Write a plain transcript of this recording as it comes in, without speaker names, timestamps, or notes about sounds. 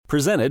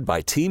Presented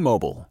by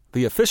T-Mobile,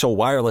 the official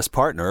wireless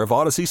partner of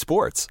Odyssey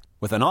Sports.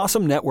 With an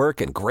awesome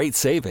network and great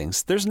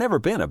savings, there's never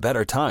been a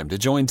better time to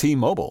join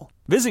T-Mobile.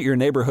 Visit your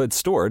neighborhood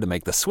store to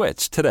make the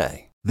switch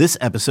today. This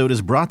episode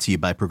is brought to you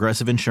by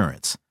Progressive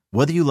Insurance.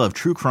 Whether you love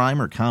true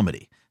crime or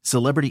comedy,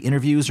 celebrity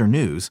interviews or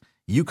news,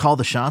 you call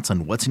the shots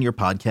on what's in your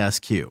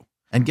podcast queue.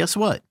 And guess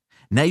what?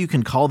 Now you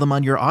can call them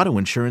on your auto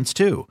insurance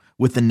too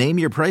with the Name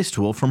Your Price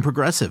tool from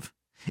Progressive.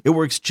 It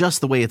works just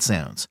the way it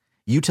sounds.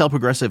 You tell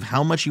Progressive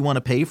how much you want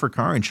to pay for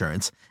car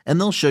insurance, and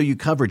they'll show you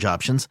coverage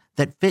options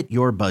that fit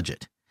your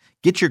budget.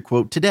 Get your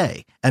quote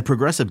today at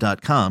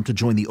Progressive.com to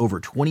join the over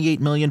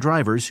 28 million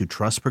drivers who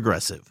trust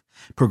Progressive.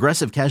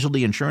 Progressive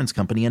Casualty Insurance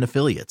Company and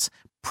Affiliates.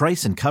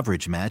 Price and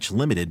coverage match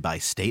limited by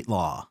state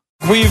law.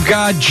 We've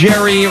got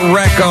Jerry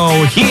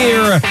Recco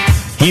here.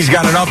 He's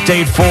got an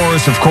update for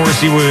us. Of course,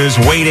 he was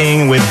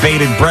waiting with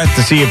bated breath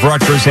to see if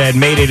Rutgers had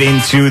made it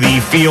into the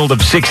field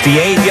of 68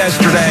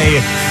 yesterday,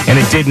 and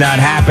it did not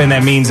happen.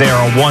 That means they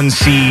are a 1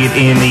 seed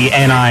in the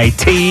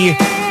NIT.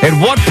 At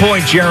what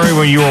point, Jerry,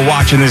 when you were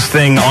watching this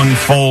thing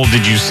unfold,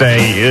 did you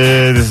say,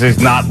 this is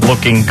not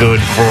looking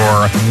good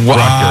for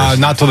Rutgers?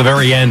 Not till the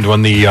very end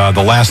when the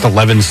last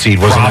 11 seed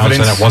was announced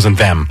and it wasn't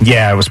them.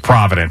 Yeah, it was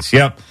Providence.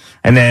 Yep.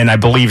 And then I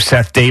believe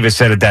Seth Davis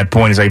said at that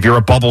point, he's like, if you're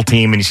a bubble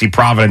team and you see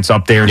Providence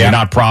up there and you're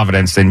not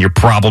Providence, then you're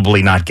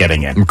probably not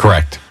getting it.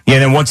 Correct. Yeah,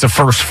 and then once the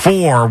first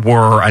 4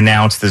 were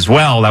announced as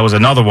well, that was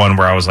another one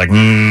where I was like,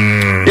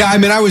 Yeah, I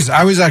mean, I was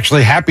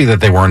actually happy that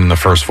they weren't in the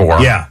first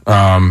 4. Yeah.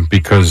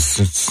 Because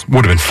it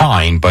would have been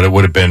fine, but it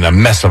would have been a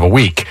mess of a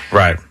week.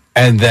 Right.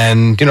 And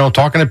then,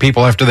 talking to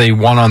people after they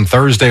won on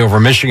Thursday over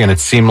Michigan, it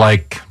seemed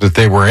like that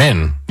they were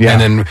in. Yeah.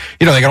 And then,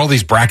 they got all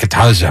these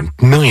bracketize,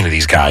 a million of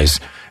these guys.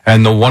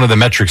 And one of the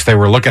metrics they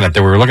were looking at, they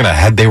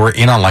were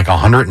in on like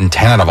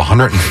 110 out of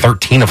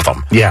 113 of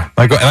them. Yeah.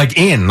 Like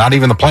in, not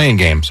even the playing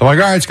game. So all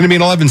right, it's going to be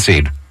an 11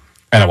 seed.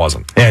 And it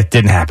wasn't. Yeah, it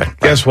didn't happen.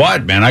 Guess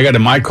what, man? I got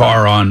in my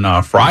car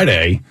on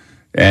Friday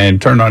and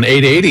turned on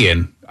 880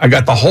 and I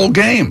got the whole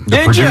game.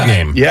 The Purdue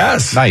game.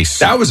 Yes. Nice.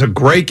 That was a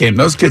great game.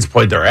 Those kids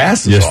played their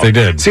asses off. Yes, they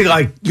did. See,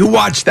 you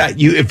watch that.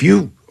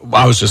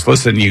 I was just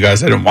listening to you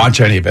guys. I didn't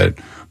watch any of it.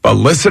 But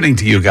listening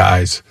to you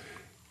guys,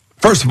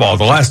 first of all,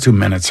 the last 2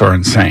 minutes are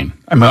insane.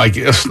 I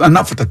mean,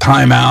 enough with the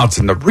timeouts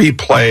and the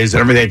replays and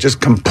everything. It just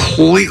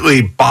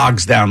completely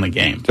bogs down the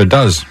game. It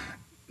does.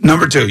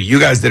 Number 2, you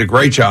guys did a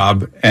great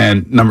job.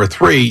 And number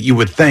 3, you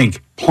would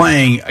think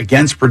playing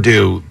against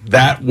Purdue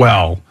that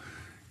well,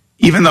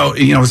 even though,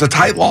 it was a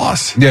tight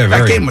loss. Yeah,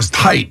 that game was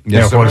tight.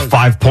 Yeah, so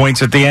 5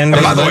 points at the end?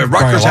 And by the way,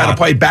 Rutgers had to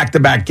play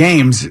back-to-back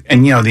games,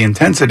 and, the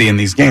intensity in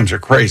these games are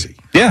crazy.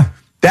 Yeah.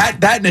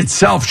 That in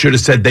itself should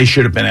have said they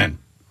should have been in.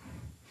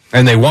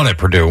 And they won at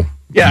Purdue.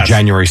 Yes.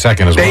 January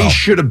 2nd as well. They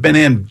should have been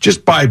in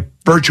just by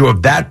virtue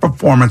of that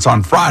performance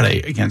on Friday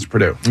against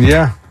Purdue.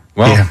 Yeah.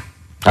 Well,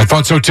 I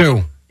thought so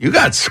too. You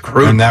got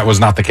screwed. And that was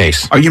not the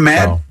case. Are you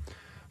mad? So,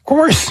 of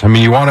course. I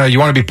mean, you want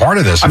to be part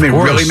of this.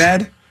 Really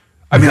mad?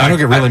 I don't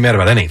get really mad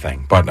about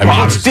anything, but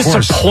it's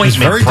disappointment. It's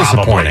very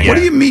disappointing. What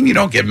do you mean you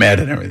don't get mad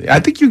at everything?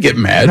 I think you get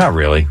mad. Not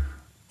really.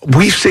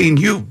 We've seen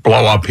you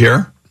blow up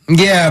here.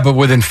 Yeah, but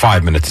within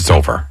 5 minutes it's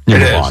over. You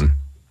move on.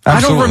 Absolutely.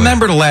 I don't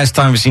remember the last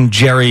time I've seen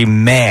Jerry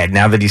mad.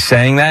 Now that he's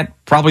saying that,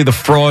 probably the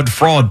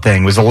fraud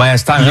thing was the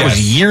last time. That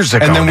was years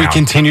ago. And then we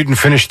continued and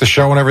finished the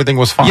show, and everything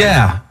was fine.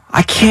 Yeah,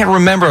 I can't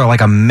remember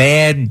a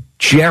mad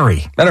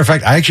Jerry. Matter of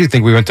fact, I actually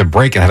think we went to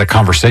break and had a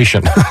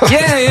conversation.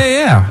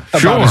 Yeah.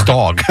 About his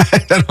dog. I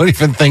don't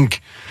even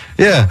think.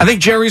 Yeah, I think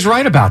Jerry's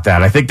right about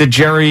that. I think that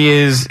Jerry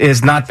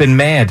is not been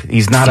mad.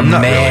 He's not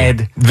mad.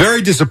 Really.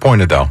 Very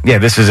disappointed, though. Yeah,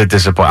 this is a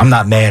disappointment. I'm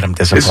not mad. I'm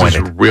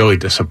disappointed. This is really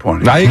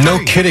disappointing. No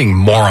kidding,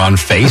 moron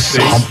face.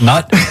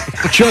 Nut.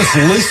 Just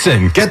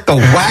listen. Get the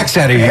wax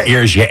out of your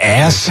ears, you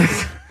ass.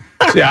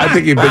 See, I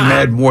think you've been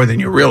mad more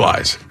than you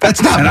realize.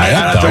 That's not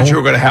mad, I thought you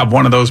were going to have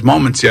one of those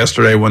moments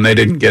yesterday when they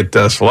didn't get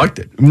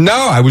selected. No,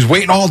 I was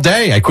waiting all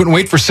day. I couldn't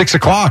wait for 6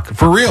 o'clock.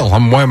 For real.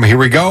 Here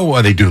we go.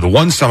 They do the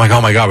one stuff. I'm like,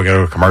 oh my God, we got to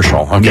go to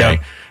commercial. Okay.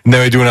 Yeah. And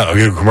then we do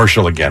a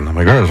commercial again. I'm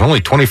like, oh, there's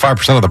only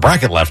 25% of the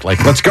bracket left.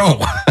 Let's go.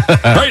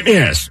 Right,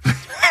 yes.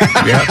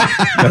 Yeah,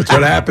 that's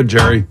what happened,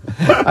 Jerry.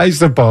 I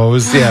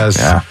suppose, yes.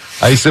 Yeah.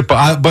 I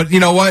suppose. But you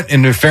know what?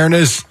 In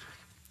fairness,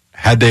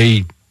 had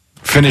they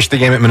finished the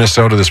game at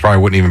Minnesota, this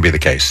probably wouldn't even be the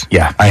case.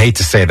 Yeah. I hate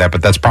to say that,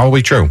 but that's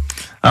probably true.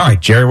 All right,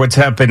 Jerry, what's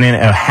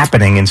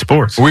happening in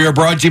sports? We are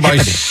brought to you by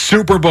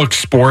Superbook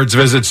Sports.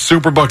 Visit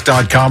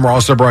superbook.com. We're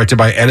also brought to you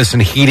by Edison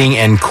Heating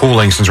and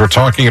Cooling. Since we're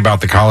talking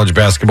about the college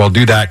basketball,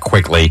 do that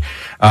quickly.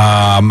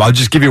 I'll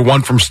just give you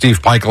one from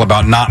Steve Peichel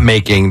about not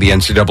making the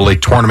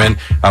NCAA tournament.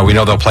 We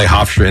know they'll play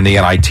Hofstra in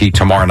the NIT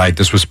tomorrow night.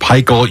 This was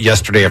Peichel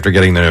yesterday after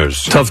getting the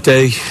news. Tough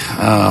day.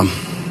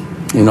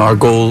 Our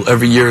goal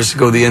every year is to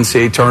go to the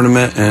NCAA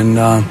tournament, and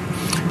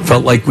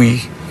felt like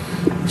we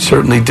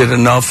certainly did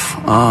enough.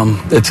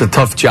 It's a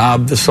tough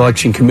job the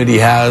selection committee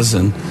has,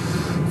 and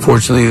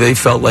fortunately, they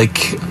felt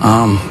like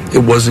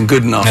it wasn't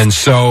good enough. And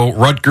so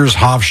Rutgers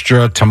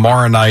Hofstra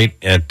tomorrow night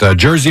at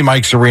Jersey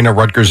Mike's Arena.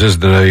 Rutgers is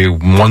the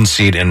 1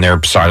 seed in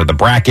their side of the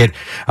bracket.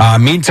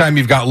 Meantime,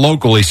 you've got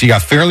locally, so you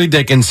got Fairleigh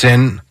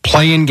Dickinson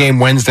play-in game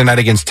Wednesday night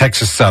against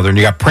Texas Southern.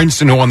 You got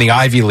Princeton, who won the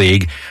Ivy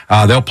League.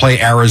 They'll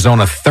play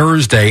Arizona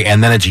Thursday,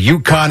 and then it's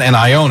UConn and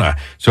Iona.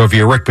 So if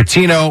you're Rick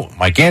Pitino,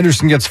 Mike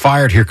Anderson gets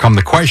fired. Here come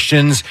the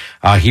questions.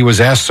 He was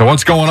asked, so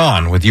what's going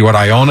on with you at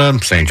Iona,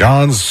 St.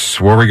 John's?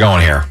 Where are we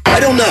going here? I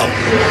don't know.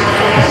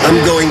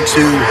 I'm going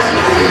to.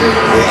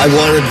 I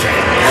wanted.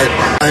 At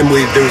the time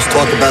there was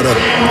talk about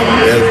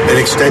an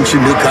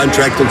extension, new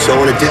contract, and so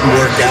on. It didn't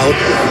work out.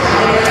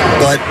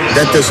 But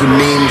that doesn't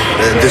mean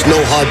there's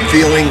no hard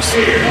feelings.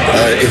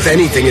 If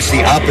anything, it's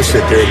the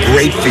opposite. There are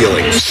great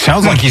feelings.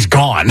 Sounds like he's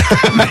gone.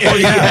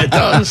 Yeah, it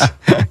does.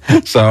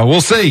 So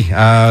we'll see.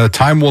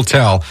 Time will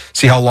tell.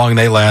 See how long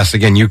they last.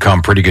 Again,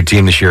 UConn, pretty good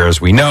team this year, as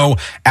we know.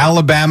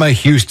 Alabama,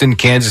 Houston,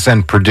 Kansas,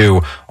 and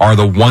Purdue are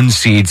the 1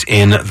 seeds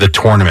in the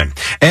tournament.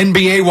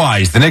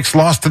 NBA-wise, the Knicks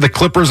lost to the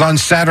Clippers on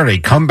Saturday.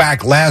 Come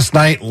back last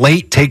night,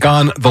 late, take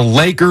on the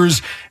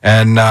Lakers,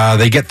 and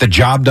they get the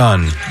job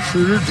done.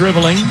 Schroeder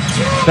dribbling.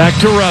 Back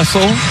to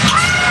Russell.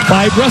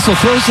 Russell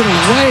throws it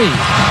away.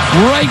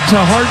 Right to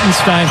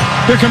Hartenstein.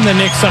 Here come the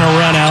Knicks on a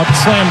run out.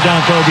 Slam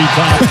dunk, Obi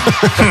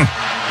Toppin.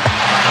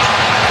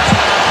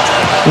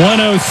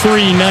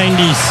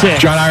 103-96.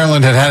 John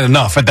Ireland had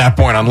enough at that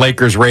point on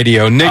Lakers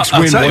radio. Knicks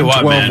win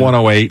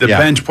 112-108. The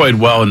bench played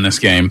well in this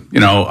game. You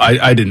know,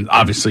 I didn't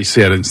obviously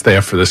see it and stay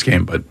up for this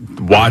game, but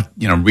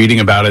reading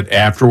about it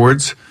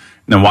afterwards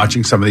and then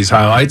watching some of these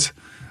highlights.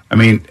 I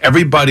mean,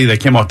 everybody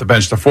that came off the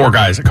bench, the 4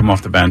 guys that come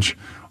off the bench,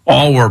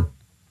 all were,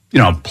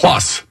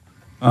 plus.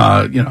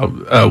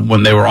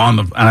 When they were on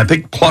and I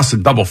think plus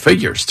in double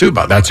figures too.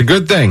 That's a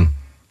good thing.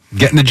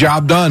 Getting the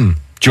job done.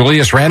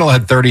 Julius Randle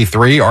had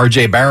 33.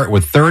 R.J. Barrett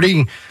with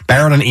 30.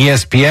 Barrett on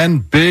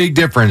ESPN. Big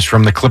difference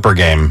from the Clipper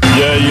game.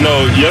 Yeah,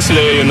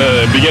 yesterday in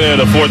the beginning of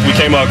the fourth, we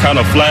came out kind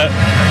of flat.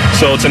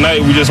 So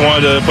tonight, we just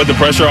wanted to put the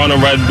pressure on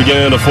them right at the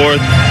beginning of the fourth,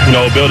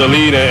 build a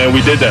lead, and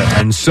we did that.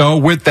 And so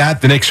with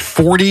that, the Knicks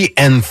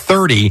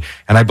 40-30,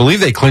 and I believe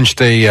they clinched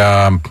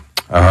a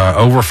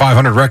over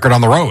 500 record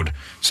on the road.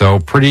 So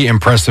pretty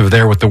impressive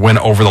there with the win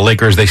over the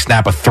Lakers. They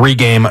snap a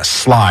 3-game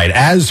slide.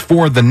 As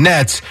for the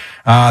Nets,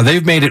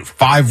 they've made it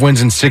 5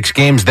 wins in 6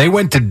 games. They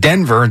went to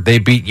Denver. They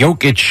beat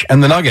Jokic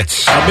and the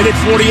Nuggets. A minute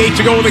 48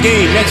 to go in the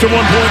game. Nets a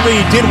 1-point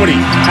lead. Dinwiddie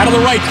out of the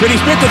right. Finney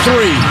Smith the 3.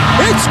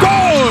 It's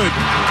good!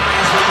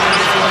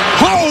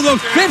 Oh, the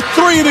 5th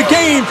 3 of the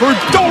game for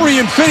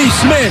Dorian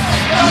Finney-Smith.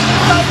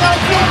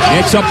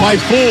 Nets up by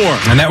 4.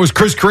 And that was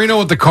Chris Carino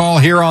with the call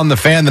here on The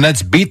Fan. The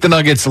Nets beat the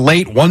Nuggets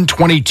late,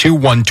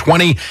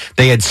 122-120.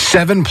 They had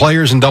 7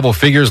 players in double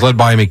figures, led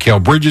by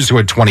Mikal Bridges, who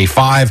had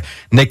 25,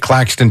 Nick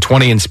Claxton,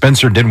 20, and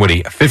Spencer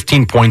Dinwiddie,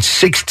 15 points,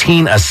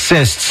 16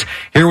 assists.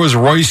 Here was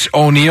Royce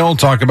O'Neal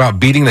talk about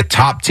beating the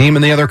top team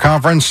in the other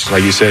conference.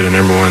 Like you said, the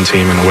number 1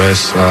 team in the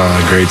West,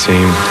 great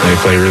team. They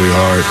play really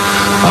hard.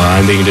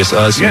 I think just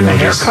us. You getting a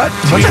haircut?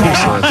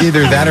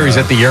 Either that or he's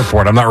at the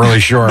airport. I'm not really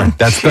sure.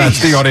 That's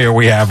the audio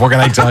we have. What can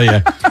I tell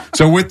you?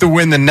 So with the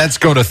win, the Nets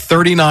go to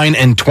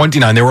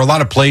 39-29. There were a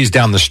lot of plays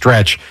down the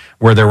stretch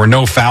where there were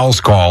no fouls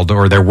called,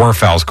 or there were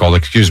fouls called,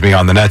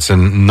 on the Nets,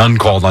 and none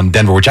called on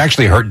Denver, which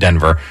actually hurt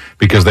Denver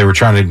because they were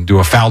trying to do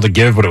a foul to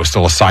give, but it was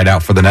still a side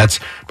out for the Nets.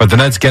 But the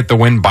Nets get the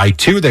win by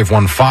 2. They've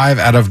won 5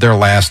 out of their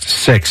last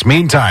 6.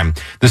 Meantime,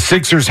 the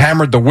Sixers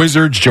hammered the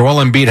Wizards.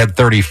 Joel Embiid had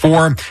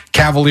 34.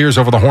 Cavaliers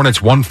over the Hornets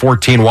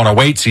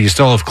 114-108. So you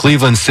still have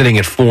Cleveland sitting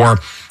at 4.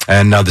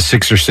 And the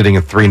Sixers sitting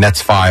at 3,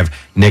 Nets 5,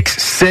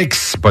 Knicks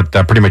 6, but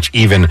pretty much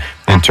even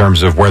in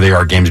terms of where they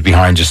are games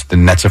behind. Just the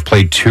Nets have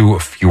played 2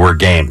 fewer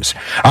games.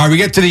 All right, we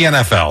get to the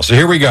NFL. So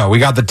here we go. We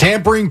got the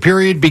tampering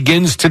period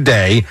begins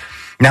today.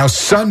 Now,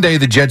 Sunday,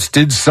 the Jets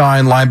did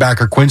sign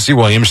linebacker Quincy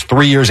Williams,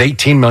 3 years,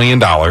 $18 million.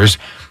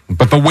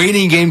 But the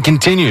waiting game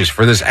continues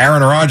for this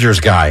Aaron Rodgers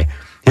guy.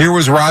 Here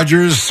was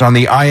Rodgers on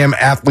the I Am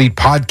Athlete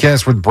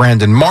podcast with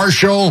Brandon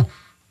Marshall.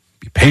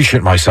 Be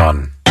patient, my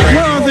son.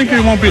 Well, I think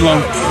it won't be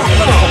long.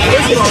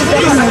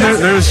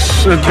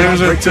 There's a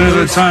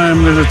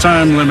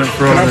time limit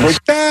for all this.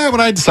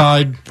 When I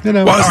decide,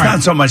 Well, it's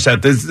not so much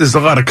that there's a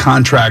lot of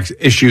contract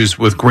issues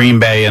with Green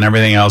Bay and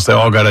everything else. They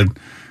all got to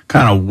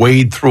kind of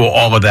wade through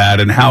all of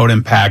that and how it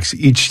impacts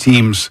each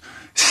team's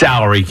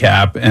salary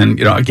cap. And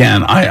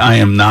again, I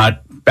am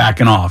not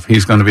backing off.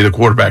 He's going to be the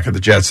quarterback of the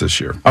Jets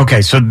this year.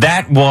 Okay, so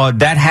that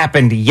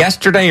happened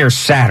yesterday or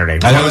Saturday?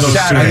 That was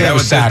Saturday. That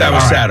was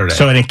Saturday.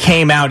 So it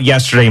came out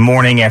yesterday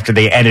morning after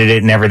they edited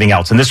it and everything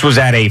else. And this was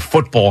at a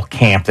football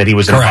camp that he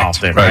was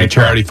involved in, right? A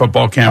charity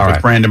football camp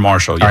with Brandon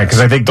Marshall. Yes. All right, because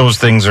I think those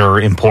things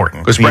are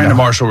important. Because Brandon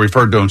Marshall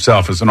referred to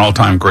himself as an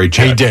all-time great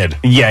Jet. He did.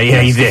 Yeah,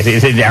 he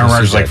did. Aaron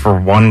Rodgers, for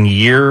 1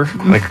 year?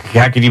 Like,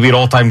 how could you be an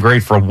all-time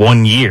great for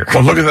 1 year?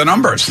 Well, look at the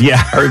numbers.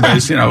 Yeah.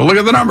 Everybody's, look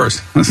at the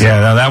numbers. Yeah,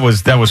 no, that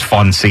was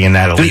fun. fun seeing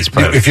that at least.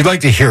 But if you'd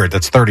like to hear it,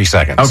 that's 30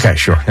 seconds. Okay,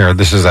 sure. Here,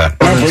 this is that.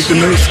 When I break the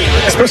news,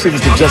 especially if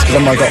it's the Jets, because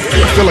I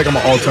feel like I'm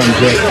an all-time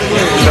Jet.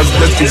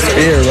 That's just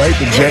fair, right?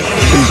 The Jet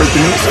can break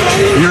the news.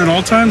 You're an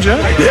all-time Jet?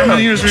 Yeah. How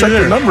many years were you Check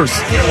there? the numbers.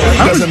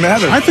 It doesn't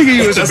matter. I think of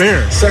you as a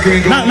Bear.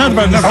 Not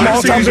about numbers. I'm an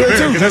all-time Bear,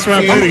 too. That's why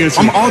I played against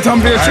you. I'm an all-time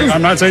Bear, too.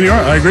 I'm not saying you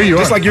are. I agree you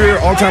are. Just like you're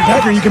an all-time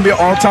Packer, you can be an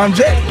all-time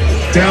Jet.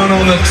 Down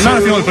on the not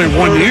if you only play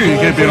 1 year, you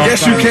can't be an all-time.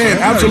 Yes, you can.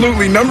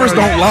 Absolutely. Numbers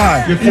don't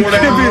lie.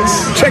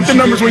 Check the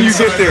numbers when you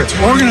get there.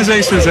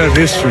 Organizations have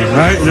history,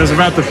 right? And it's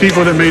about the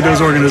people that made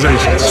those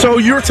organizations. So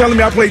you're telling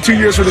me I played 2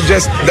 years for the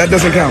Jets? That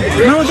doesn't count.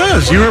 No, it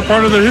does. You were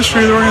part of the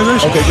history of the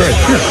organization. Okay, great.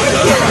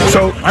 Yeah.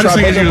 So I just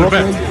think you're a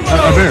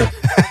Bear.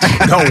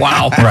 Oh,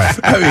 wow. Right.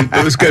 I mean,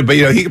 it was good. But,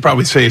 he could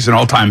probably say he's an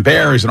all-time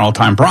Bear, he's an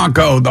all-time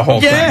Bronco, the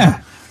whole thing.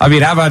 I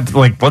mean, how about,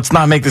 let's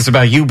not make this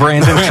about you,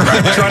 Brandon.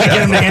 Trying to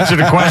get him to answer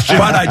the question.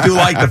 But I do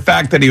like the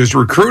fact that he was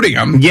recruiting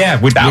him. Yeah,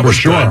 that was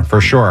sure, good. for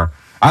sure.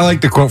 I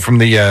like the quote from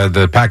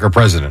the Packer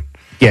president.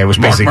 Yeah, it was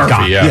Mark basically Murphy,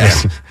 gone.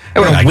 yes.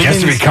 I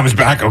guess if he comes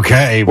back,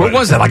 okay. What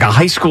was it, like a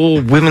high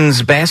school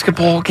women's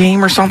basketball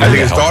game or something? I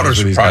think his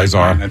daughters these guys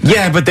are.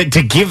 Yeah, but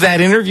to give that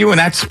interview in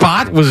that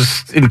spot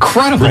was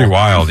incredible. Pretty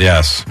wild,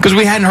 yes. Because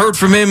we hadn't heard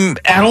from him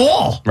at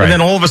all. Right. And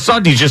then all of a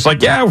sudden he's just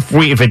like, yeah,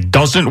 if it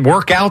doesn't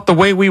work out the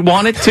way we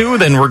want it to,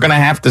 then we're going to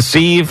have to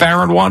see if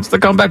Aaron wants to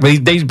come back.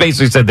 But they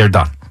basically said they're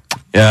done.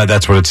 Yeah,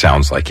 that's what it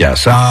sounds like,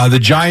 yes. The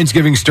Giants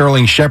giving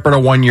Sterling Shepard a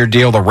 1-year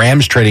deal. The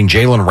Rams trading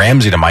Jalen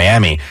Ramsey to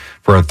Miami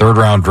for a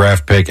third-round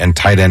draft pick and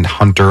tight end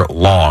Hunter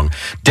Long.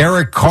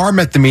 Derek Carr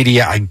met the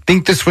media. I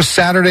think this was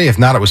Saturday. If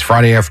not, it was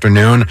Friday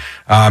afternoon.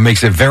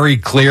 Makes it very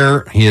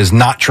clear he is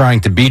not trying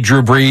to be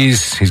Drew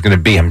Brees. He's going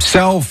to be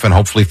himself, and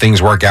hopefully things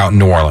work out in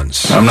New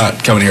Orleans. I'm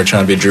not coming here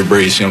trying to be Drew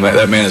Brees.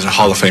 That man is a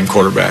Hall of Fame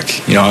quarterback.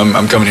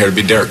 I'm coming here to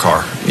be Derek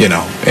Carr,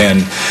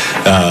 and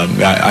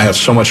I have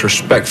so much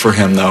respect for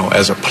him, though,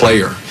 as a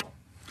player.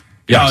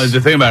 Yeah,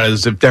 the thing about it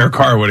is if Derek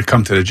Carr would have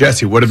come to the Jets,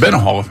 he would have been a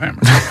Hall of Famer.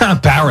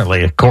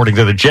 Apparently, according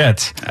to the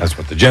Jets. That's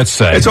what the Jets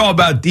say. It's all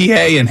about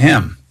D.A. and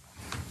him.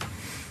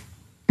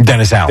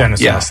 Dennis Allen.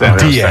 Yes,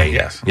 D.A.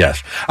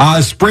 Yes.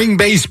 Spring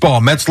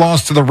baseball. Mets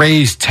lost to the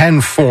Rays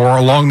 10-4.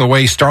 Along the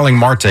way, Starling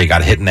Marte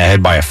got hit in the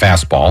head by a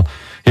fastball.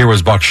 Here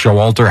was Buck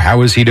Showalter.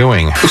 How is he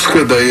doing? It's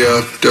good. They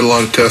did a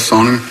lot of tests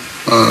on him.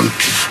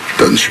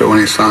 Doesn't show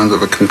any signs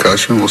of a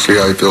concussion. We'll see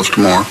how he feels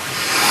tomorrow.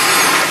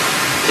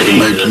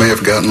 May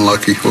have gotten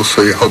lucky. We'll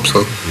see. I hope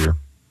so.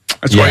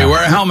 That's why you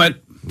wear a helmet.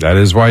 That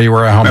is why you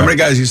wear a helmet. Remember the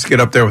guys used to get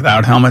up there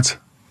without helmets?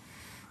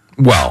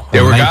 Well,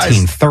 there were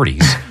 1930s.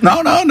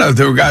 Guys, no.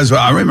 There were guys.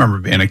 I remember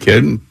being a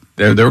kid. And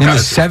there were in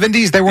guys. The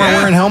 70s, they weren't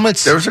wearing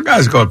helmets? There were some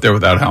guys go up there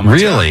without helmets.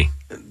 Really?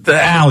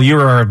 Al,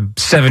 you're a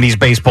 70s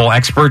baseball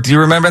expert. Do you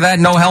remember that?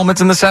 No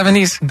helmets in the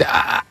 70s?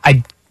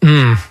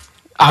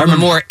 I'm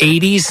more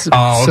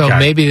 80s, so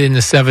maybe in the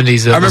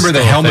 70s. I remember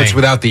the helmets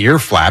without the ear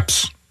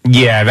flaps.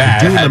 Yeah,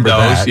 that. I do remember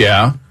those.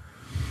 Yeah.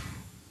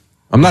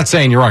 I'm not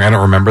saying you're wrong. I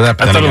don't remember that.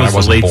 But I thought again, it was I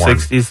wasn't the late born.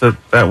 60s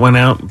that went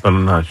out, but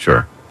I'm not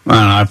sure. I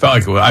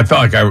don't know. I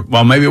felt like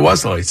well, maybe it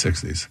was the late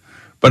 60s.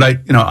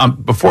 But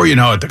before you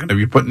know it, they're going to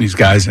be putting these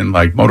guys in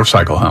like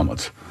motorcycle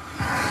helmets.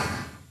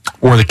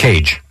 Or the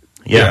cage.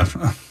 Yeah.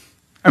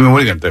 I mean,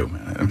 what are you going to do,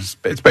 man?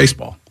 It's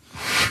baseball.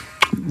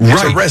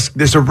 It's a risk.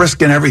 There's a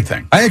risk in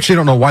everything. I actually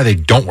don't know why they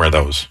don't wear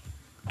those.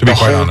 To be the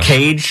quite whole honest.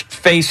 cage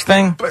face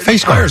thing? But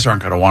face players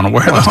aren't going to want to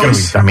wear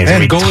those. And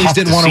goalies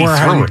didn't want to wear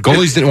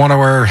goalies didn't want to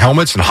wear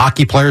helmets, and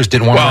hockey players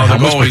didn't want to wear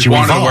helmets. Well, the goalies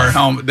wanted to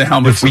wear the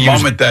helmets the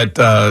moment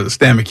that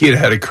Stan Mikita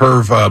had a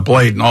curve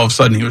blade, and all of a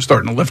sudden he was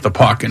starting to lift the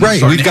puck. And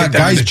we've got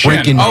guys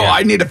breaking.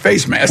 I need a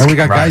face mask. And we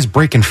got guys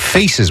breaking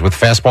faces with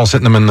fastballs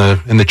hitting them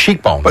in the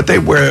cheekbone. But they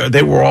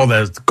were all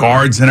the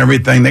guards and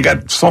everything. They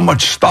got so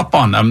much stuff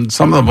on them.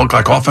 Some of them look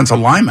like offensive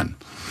linemen.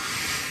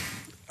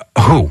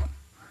 Who?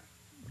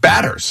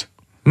 Batters.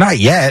 Not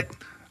yet.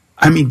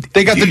 I mean,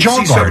 they got the jaw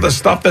guard. Some of the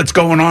stuff that's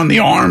going on in the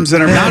arms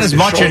and everything. Not as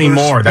much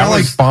anymore. That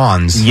was like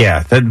Bonds.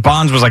 Yeah,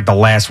 Bonds was like the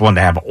last one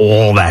to have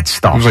all that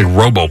stuff. It was like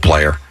Robo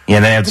Player. Yeah,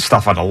 and they have the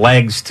stuff on the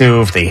legs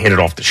too. If they hit it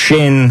off the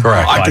shin,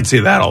 correct. I could see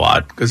that a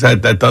lot because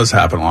that does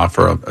happen a lot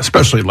for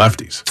especially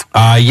lefties.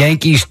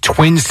 Yankees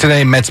Twins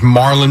today, Mets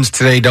Marlins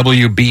today.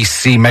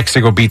 WBC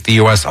Mexico beat the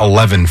U.S.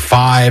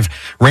 11-5.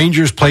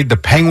 Rangers played the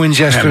Penguins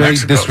yesterday.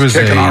 Yeah, this was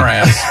kicking our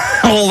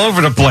ass all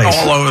over the place.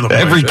 All over the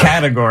place. Every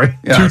category.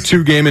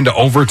 2-2 game into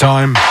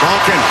overtime.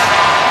 Malkin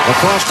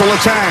across to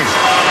Letang.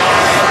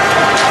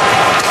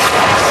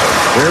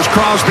 There's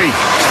Crosby.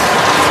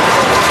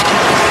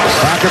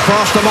 Back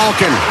across to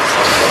Malkin.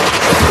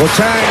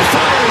 Letang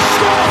fires,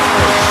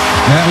 scores!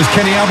 That was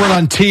Kenny Albert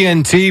on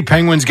TNT.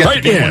 Penguins get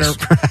the game winner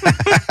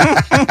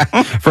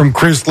from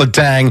Chris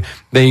Letang.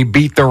 They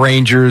beat the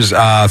Rangers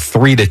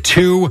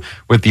 3-2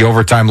 with the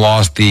overtime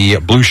loss. The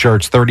Blue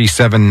Shirts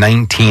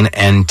 37-19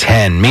 and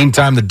 10.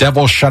 Meantime, the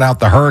Devils shut out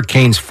the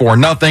Hurricanes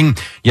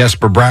 4-0.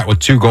 Jesper Bratt with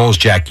 2 goals.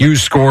 Jack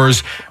Hughes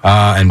scores.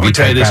 And I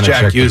tell you, this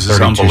Jack Hughes is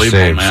unbelievable,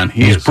 saves. man.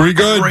 He's pretty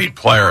good. Great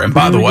player. And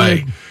by the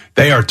way,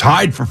 they are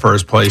tied for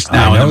first place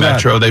now in the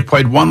Metro. They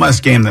played one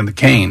less game than the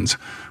Canes.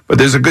 But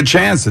there's a good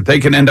chance that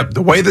they can end up,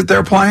 the way that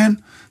they're playing,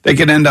 they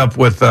can end up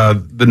with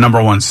the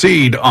number one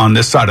seed on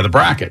this side of the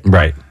bracket.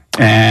 Right.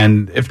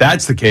 And if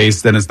that's the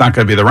case, then it's not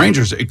going to be the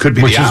Rangers. It could be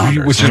the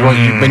Islanders. Which is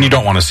when you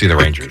don't want to see the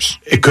Rangers.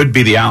 It could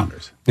be the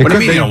Islanders. What do you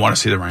mean you don't want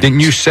to see the Rangers?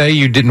 Didn't you say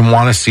you didn't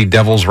want to see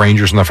Devils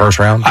Rangers in the first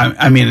round?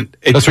 I mean,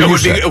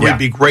 it would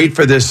be great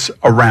for this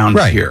around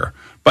here.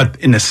 But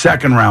in the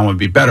second round would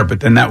be better. But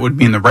then that would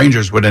mean the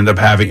Rangers would end up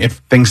having, if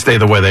things stay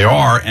the way they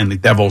are and the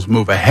Devils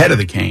move ahead of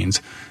the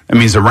Canes, that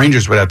means the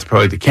Rangers would have to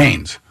play the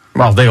Canes.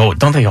 Well,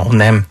 don't they own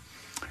them?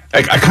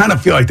 I kind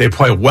of feel like they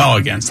play well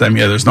against them.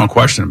 Yeah, there's no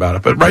question about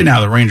it. But right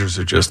now, the Rangers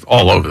are just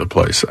all over the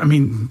place. I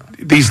mean,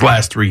 these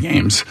last 3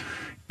 games,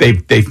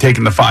 they've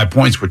taken the 5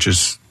 points, which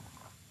is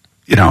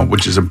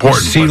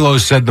important. CeeLo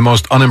said the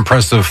most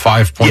unimpressive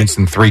 5 points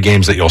in 3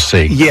 games that you'll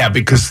see. Yeah,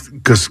 because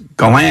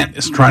Gallant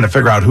is trying to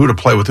figure out who to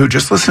play with who.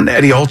 Just listen to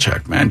Eddie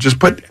Olczyk, man. Just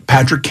put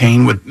Patrick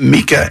Kane with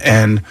Mika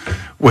and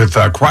with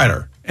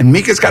Kreider. And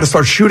Mika's got to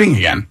start shooting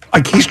again.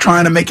 Like, he's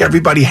trying to make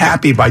everybody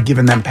happy by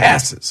giving them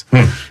passes.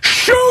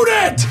 Shoot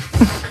it!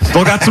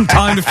 Still got some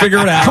time to figure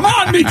it out. Come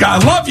on, Mika. I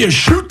love you.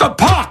 Shoot the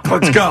puck.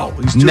 Let's go.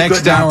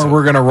 Next hour,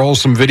 we're going to roll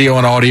some video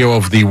and audio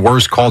of the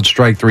worst called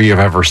strike 3 you've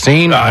ever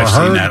seen. I've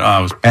seen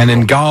that. And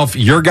in golf,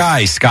 your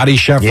guy, Scotty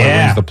Scheffler,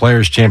 wins the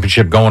Players'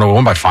 Championship, going to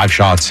win by 5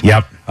 shots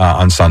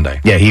on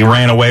Sunday. Yeah, he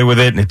ran away with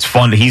it, and it's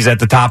fun. He's at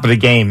the top of the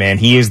game, man.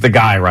 He is the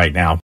guy right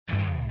now.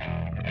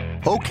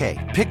 Okay,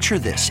 picture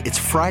this. It's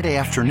Friday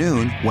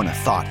afternoon when a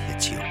thought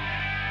hits you.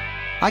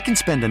 I can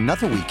spend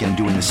another weekend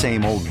doing the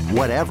same old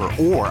whatever,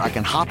 or I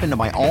can hop into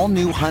my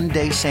all-new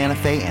Hyundai Santa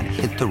Fe and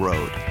hit the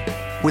road.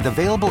 With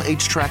available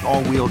H-Track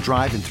all-wheel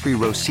drive and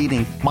 3-row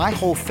seating, my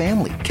whole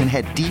family can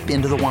head deep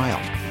into the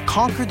wild.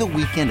 Conquer the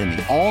weekend in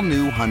the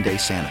all-new Hyundai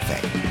Santa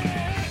Fe.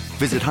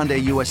 Visit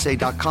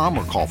HyundaiUSA.com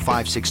or call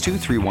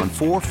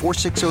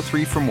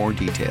 562-314-4603 for more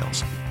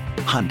details.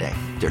 Hyundai,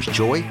 there's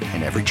joy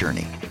in every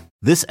journey.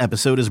 This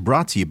episode is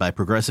brought to you by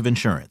Progressive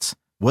Insurance.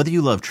 Whether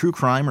you love true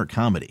crime or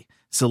comedy,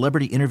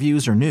 celebrity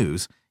interviews or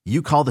news,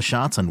 you call the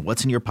shots on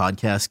what's in your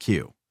podcast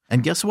queue.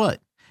 And guess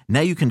what? Now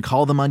you can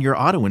call them on your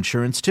auto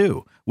insurance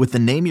too with the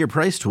Name Your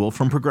Price tool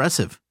from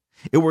Progressive.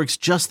 It works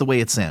just the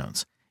way it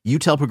sounds. You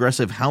tell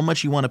Progressive how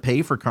much you want to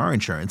pay for car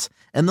insurance,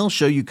 and they'll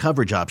show you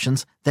coverage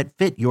options that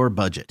fit your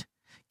budget.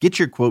 Get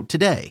your quote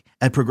today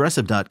at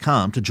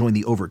Progressive.com to join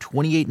the over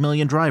 28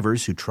 million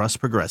drivers who trust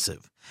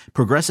Progressive.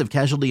 Progressive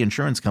Casualty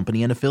Insurance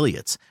Company and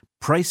Affiliates.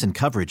 Price and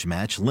coverage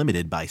match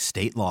limited by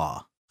state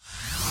law.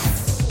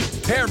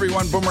 Hey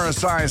everyone, Boomer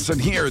Esiason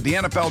here. The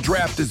NFL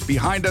Draft is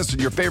behind us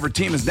and your favorite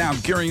team is now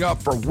gearing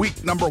up for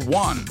week number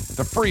 1.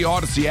 The free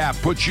Odyssey app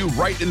puts you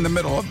right in the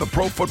middle of the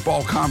pro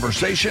football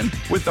conversation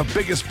with the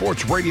biggest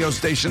sports radio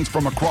stations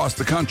from across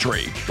the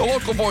country. The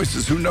local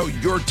voices who know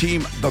your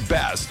team the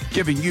best,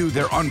 giving you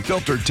their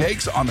unfiltered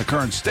takes on the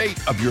current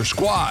state of your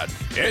squad.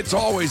 It's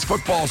always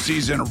football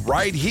season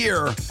right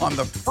here on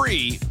the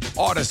free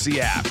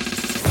Odyssey app.